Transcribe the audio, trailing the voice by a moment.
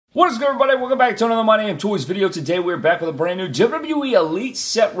What is good, everybody? Welcome back to another My Name Toys video. Today we're back with a brand new WWE Elite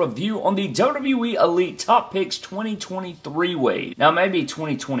set review on the WWE Elite Top Picks 2023 wave. Now, maybe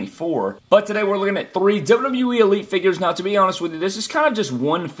 2024, but today we're looking at 3 WWE Elite figures. Now, to be honest with you, this is kind of just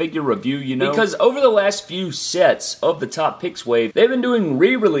one figure review, you know, because over the last few sets of the Top Picks wave, they've been doing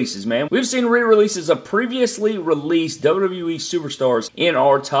re-releases, man. We've seen re-releases of previously released WWE Superstars in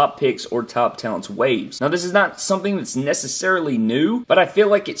our Top Picks or Top Talents waves. Now, this is not something that's necessarily new, but I feel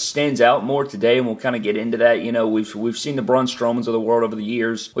like it stands out more today, and we'll kind of get into that. You know, we've seen the Braun Strowmans of the world over the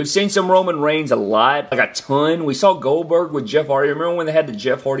years. We've seen some Roman Reigns a lot, like a ton. We saw Goldberg with Jeff Hardy. Remember when they had the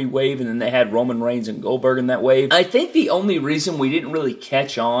Jeff Hardy wave, and then they had Roman Reigns and Goldberg in that wave? I think the only reason we didn't really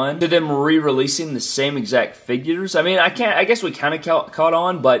catch on to them re-releasing the same exact figures, I mean, I guess we kind of caught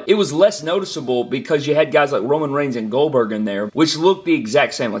on, but it was less noticeable because you had guys like Roman Reigns and Goldberg in there, which looked the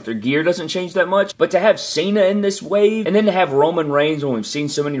exact same. Like, their gear doesn't change that much, but to have Cena in this wave, and then to have Roman Reigns, when we've seen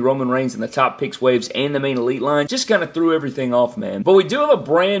so many Roman Reigns in the Top Picks waves and the main Elite line, just kind of threw everything off, man. But we do have a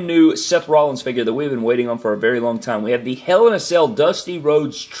brand new Seth Rollins figure that we've been waiting on for a very long time. We have the Hell in a Cell Dusty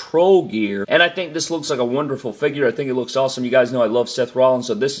Rhodes Troll gear, and I think this looks like a wonderful figure. I think it looks awesome. You guys know I love Seth Rollins,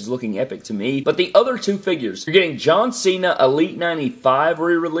 so this is looking epic to me. But the other two figures, you're getting John Cena Elite 95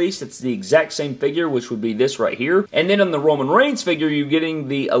 re-released. It's the exact same figure, which would be this right here. And then on the Roman Reigns figure, you're getting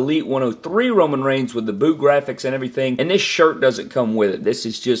the Elite 103 Roman Reigns with the boot graphics and everything. And this shirt doesn't come with it. This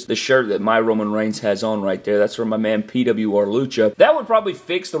is just the shirt that my Roman Reigns has on right there. That's from my man PWR Lucha. That would probably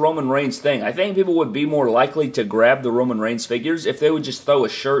fix the Roman Reigns thing. I think people would be more likely to grab the Roman Reigns figures if they would just throw a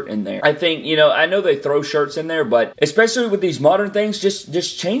shirt in there. I think, you know, I know they throw shirts in there, but especially with these modern things,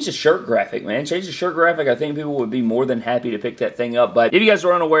 just change the shirt graphic, man. Change the shirt graphic. I think people would be more than happy to pick that thing up. But if you guys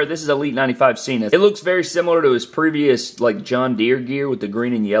are unaware, this is Elite 95 Cena. It looks very similar to his previous, like, John Deere gear with the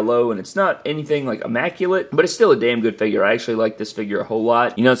green and yellow, and it's not anything, like, immaculate, but it's still a damn good figure. I actually like this figure a whole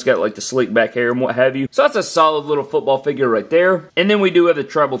lot. You know, it's got, like, the slick back hair and what have you. So that's a solid little football figure right there. And then we do have the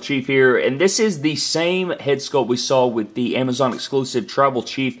Tribal Chief here, and this is the same head sculpt we saw with the Amazon exclusive Tribal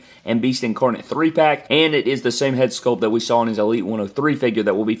Chief and Beast Incarnate 3-pack, and it is the same head sculpt that we saw in his Elite 103 figure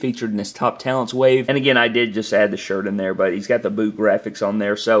that will be featured in this Top Talents wave. And again, I did just add the shirt in there, but he's got the boot graphics on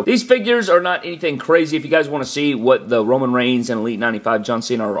there. So these figures are not anything crazy. If you guys want to see what the Roman Reigns and Elite 95 John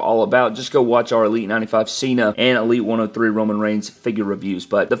Cena are all about, just go watch our Elite 95 Cena and Elite 103 Roman Reigns figure reviews.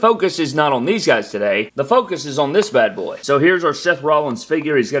 But the focus is not on these guys today. The focus is on this bad boy. So here's our Seth Rollins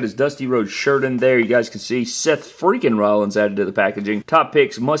figure. He's got his Dusty Rhodes shirt in there. You guys can see Seth freaking Rollins added to the packaging. Top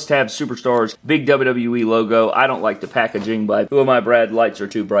Picks, must-have Superstars, big WWE logo. I don't like the packaging, but who am I, Brad? Lights are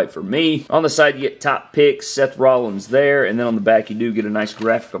too bright for me. On the side, you get Top Picks, Seth Rollins there, and then on the back, you do get a nice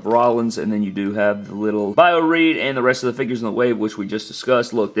graphic of Rollins, and then you do have the little bio read and the rest of the figures in the wave, which we just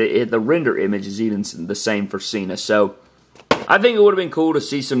discussed. Look, the render image is even the same for Cena, so I think it would have been cool to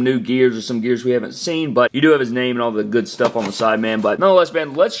see some new gears or some gears we haven't seen, but you do have his name and all the good stuff on the side, man. But nonetheless,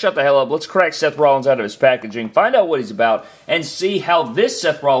 man, let's shut the hell up. Let's crack Seth Rollins out of his packaging, find out what he's about, and see how this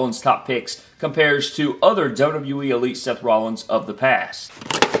Seth Rollins Top Picks compares to other WWE Elite Seth Rollins of the past.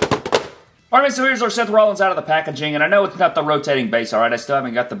 Alright, so here's our Seth Rollins out of the packaging, and I know it's not the rotating base, alright? I still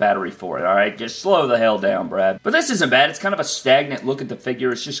haven't got the battery for it, alright? Just slow the hell down, Brad. But this isn't bad. It's kind of a stagnant look at the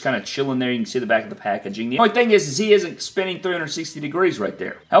figure. It's just kind of chilling there. You can see the back of the packaging. The only thing is he isn't spinning 360 degrees right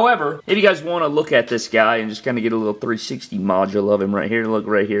there. However, if you guys want to look at this guy and just kind of get a little 360 module of him right here, look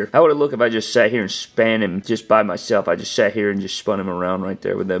right here. How would it look if I just sat here and span him just by myself? I just sat here and just spun him around right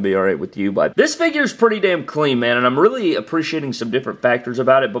there. Would that be alright with you? But this figure is pretty damn clean, man, and I'm really appreciating some different factors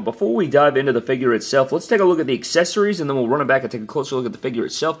about it. But before we dive into the figure itself, let's take a look at the accessories, and then we'll run it back and take a closer look at the figure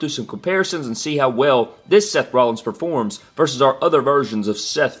itself, do some comparisons, and see how well this Seth Rollins performs versus our other versions of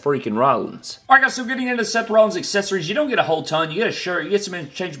Seth freaking Rollins. Alright guys, so getting into Seth Rollins accessories, you don't get a whole ton. You get a shirt, you get some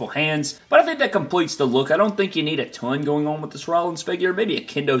interchangeable hands, but I think that completes the look. I don't think you need a ton going on with this Rollins figure. Maybe a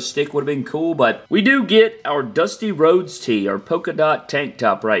kendo stick would have been cool, but we do get our Dusty Rhodes tee, our polka dot tank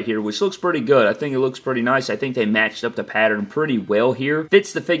top right here, which looks pretty good. I think it looks pretty nice. I think they matched up the pattern pretty well here.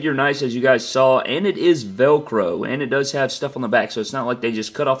 Fits the figure nice, as you guys saw, and it is Velcro, and it does have stuff on the back, so it's not like they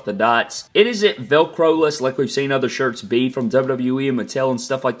just cut off the dots. It isn't Velcro-less like we've seen other shirts be from WWE and Mattel and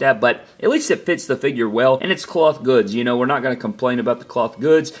stuff like that, but at least it fits the figure well, and it's cloth goods. You know, we're not going to complain about the cloth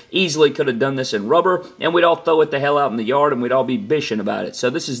goods. Easily could have done this in rubber, and we'd all throw it the hell out in the yard, and we'd all be bishing about it. So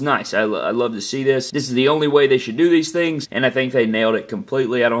this is nice. I love to see this. This is the only way they should do these things, and I think they nailed it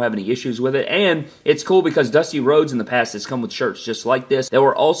completely. I don't have any issues with it, and it's cool because Dusty Rhodes in the past has come with shirts just like this that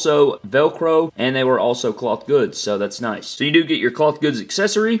were also Velcro Velcro, and they were also cloth goods, so that's nice. So you do get your cloth goods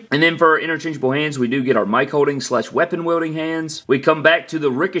accessory, and then for our interchangeable hands, we do get our mic holding / weapon wielding hands. We come back to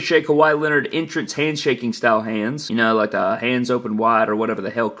the Ricochet Kawhi Leonard entrance handshaking style hands, you know, like the hands open wide or whatever the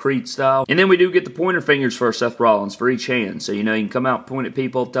hell, Creed style. And then we do get the pointer fingers for Seth Rollins for each hand, so you know you can come out, point at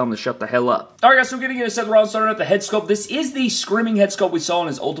people, tell them to shut the hell up. Alright guys, so we're getting into Seth Rollins starting at the head sculpt. This is the screaming head sculpt we saw in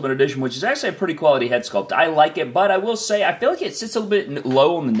his Ultimate Edition, which is actually a pretty quality head sculpt. I like it, but I will say I feel like it sits a little bit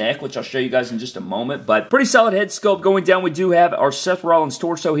low on the neck, which I'll show you guys in just a moment, but pretty solid head sculpt. Going down, we do have our Seth Rollins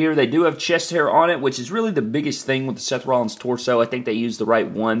torso here. They do have chest hair on it, which is really the biggest thing with the Seth Rollins torso. I think they used the right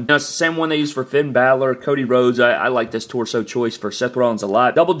one. You know, it's the same one they used for Finn Balor, Cody Rhodes. I like this torso choice for Seth Rollins a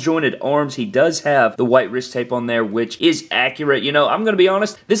lot. Double jointed arms. He does have the white wrist tape on there, which is accurate. You know, I'm going to be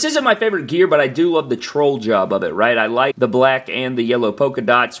honest, this isn't my favorite gear, but I do love the troll job of it, right? I like the black and the yellow polka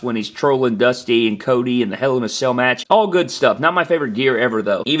dots when he's trolling Dusty and Cody in the Hell in a Cell match. All good stuff. Not my favorite gear ever,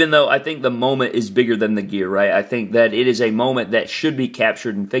 though. Even though I think the moment is bigger than the gear, right? I think that it is a moment that should be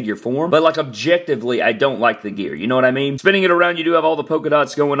captured in figure form, but like objectively, I don't like the gear. You know what I mean? Spinning it around, you do have all the polka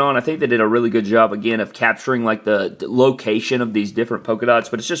dots going on. I think they did a really good job, again, of capturing like the location of these different polka dots,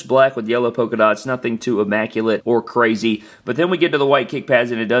 but it's just black with yellow polka dots, nothing too immaculate or crazy. But then we get to the white kick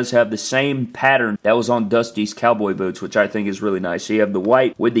pads, and it does have the same pattern that was on Dusty's cowboy boots, which I think is really nice. So you have the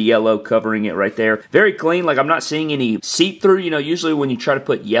white with the yellow covering it right there. Very clean. Like, I'm not seeing any seep-through. You know, usually when you try to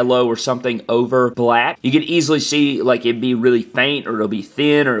put yellow or something over black, you can easily see like it'd be really faint, or it'll be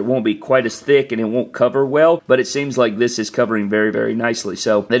thin, or it won't be quite as thick, and it won't cover well. But it seems like this is covering very, very nicely.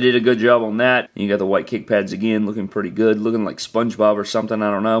 So they did a good job on that. You got the white kick pads again, looking pretty good, looking like SpongeBob or something.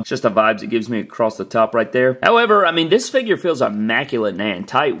 I don't know. It's just the vibes it gives me across the top right there. However, I mean, this figure feels immaculate, man.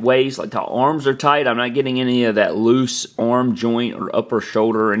 Tight waist, like the arms are tight. I'm not getting any of that loose arm joint or upper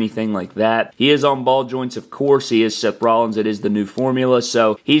shoulder or anything like that. He is on ball joints, of course. He is Seth Rollins. It is the new formula,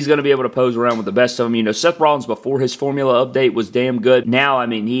 so he's going to be able to pose around with the best of them. You know, Seth Rollins before his formula update was damn good. Now, I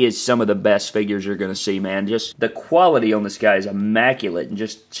mean, he is some of the best figures you're going to see, man. Just the quality on this guy is immaculate and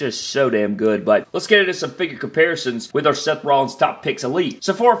just so damn good. But let's get into some figure comparisons with our Seth Rollins Top Picks Elite.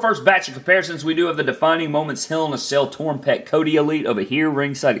 So for our first batch of comparisons, we do have the Defining Moments Hell in a Cell Torn Pet Cody Elite over here,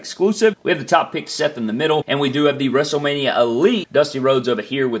 ringside exclusive. We have the Top Pick Seth in the middle, and we do have the WrestleMania Elite Dusty Rhodes over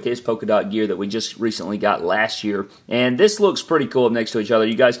here with his polka dot gear that we just recently got last year. And this looks pretty cool next to each other.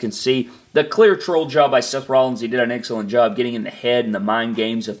 You guys can see the clear troll job by Seth Rollins. He did an excellent job getting in the head and the mind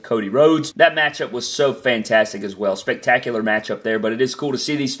games of Cody Rhodes. That matchup was so fantastic as well. Spectacular matchup there, but it is cool to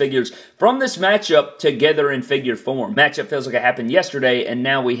see these figures from this matchup together in figure form. Matchup feels like it happened yesterday, and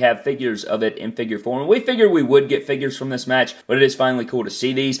now we have figures of it in figure form. We figured we would get figures from this match, but it is finally cool to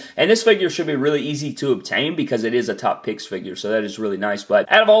see these. And this figure should be really easy to obtain because it is a Top Picks figure, so that is really nice.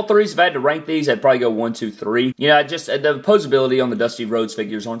 But out of all threes, if I had to rank these, I'd probably go 1, 2, 3. You know, just the posability on the Dusty Rhodes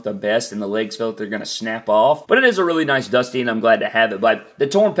figures aren't the best, and the legs feel like they're going to snap off. But it is a really nice Dusty, and I'm glad to have it. But the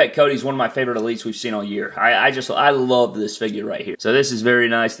Torn Pet Cody is one of my favorite Elites we've seen all year. I love this figure right here. So this is very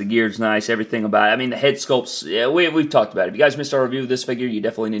nice. The gear's nice. Everything about it. I mean, the head sculpts, yeah, we've talked about it. If you guys missed our review of this figure, you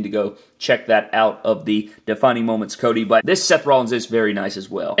definitely need to go check that out of the Defining Moments Cody. But this Seth Rollins is very nice as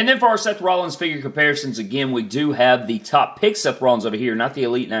well. And then for our Seth Rollins figure comparisons, again, we do have the Top Pick Seth Rollins over here, not the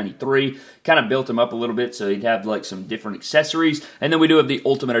Elite 93. Kind of built him up a little bit so he'd have like some different accessories. And then we do have the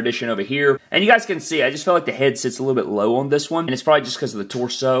Ultimate Edition over here. And you guys can see, I just feel like the head sits a little bit low on this one. And it's probably just because of the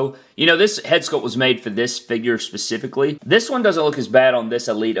torso. You know, this head sculpt was made for this figure specifically. This one doesn't look as bad on this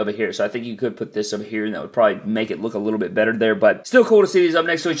Elite over here. So I think you could put this over here and that would probably make it look a little bit better there. But still cool to see these up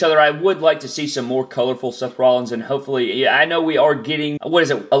next to each other. I would like to see some more colorful Seth Rollins. And hopefully, yeah, I know we are getting, what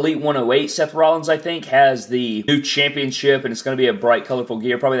is it, Elite 108 Seth Rollins, I think, has the new championship. And it's going to be a bright, colorful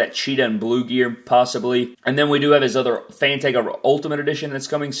gear. Probably that cheetah and blue gear, possibly. And then we do have his other Fan Takeover Ultimate Edition that's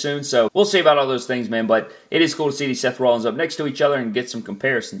coming soon. So we'll see about all those things, man. But it is cool to see these Seth Rollins up next to each other and get some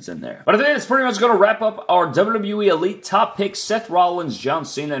comparisons in there. But I think that's pretty much going to wrap up our WWE Elite Top Picks Seth Rollins, John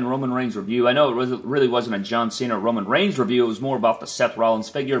Cena, and Roman Reigns review. I know it really wasn't a John Cena or Roman Reigns review. It was more about the Seth Rollins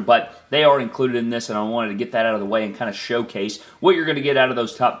figure, but they are included in this, and I wanted to get that out of the way and kind of showcase what you're going to get out of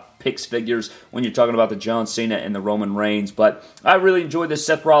those Top Picks figures when you're talking about the John Cena and the Roman Reigns. But I really enjoyed this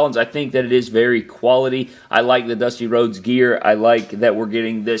Seth Rollins. I think that it is very quality. I like the Dusty Rhodes gear. I like that we're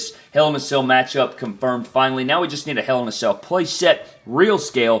getting this Hell in a Cell matchup confirmed finally. Now we just need a Hell in a Cell play set, real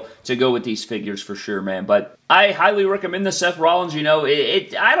scale, to go with these figures for sure, man. But I highly recommend the Seth Rollins. You know,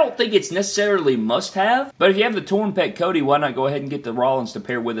 I don't think it's necessarily must-have, but if you have the Torn Pet Cody, why not go ahead and get the Rollins to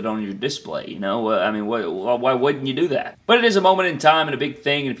pair with it on your display, you know? I mean, why wouldn't you do that? But it is a moment in time and a big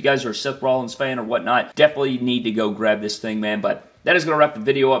thing, and if you guys are a Seth Rollins fan or whatnot, definitely need to go grab this thing, man. But that is going to wrap the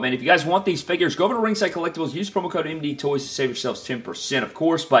video up, man. If you guys want these figures, go over to Ringside Collectibles. Use promo code MD Toys to save yourselves 10%, of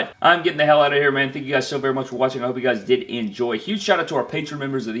course. But I'm getting the hell out of here, man. Thank you guys so very much for watching. I hope you guys did enjoy. Huge shout out to our Patreon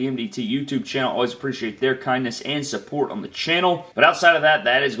members of the MDT YouTube channel. Always appreciate their kindness and support on the channel. But outside of that,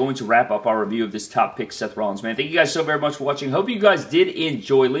 that is going to wrap up our review of this top pick Seth Rollins, man. Thank you guys so very much for watching. Hope you guys did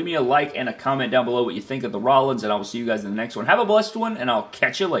enjoy. Leave me a like and a comment down below what you think of the Rollins, and I will see you guys in the next one. Have a blessed one, and I'll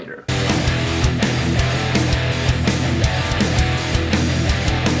catch you later.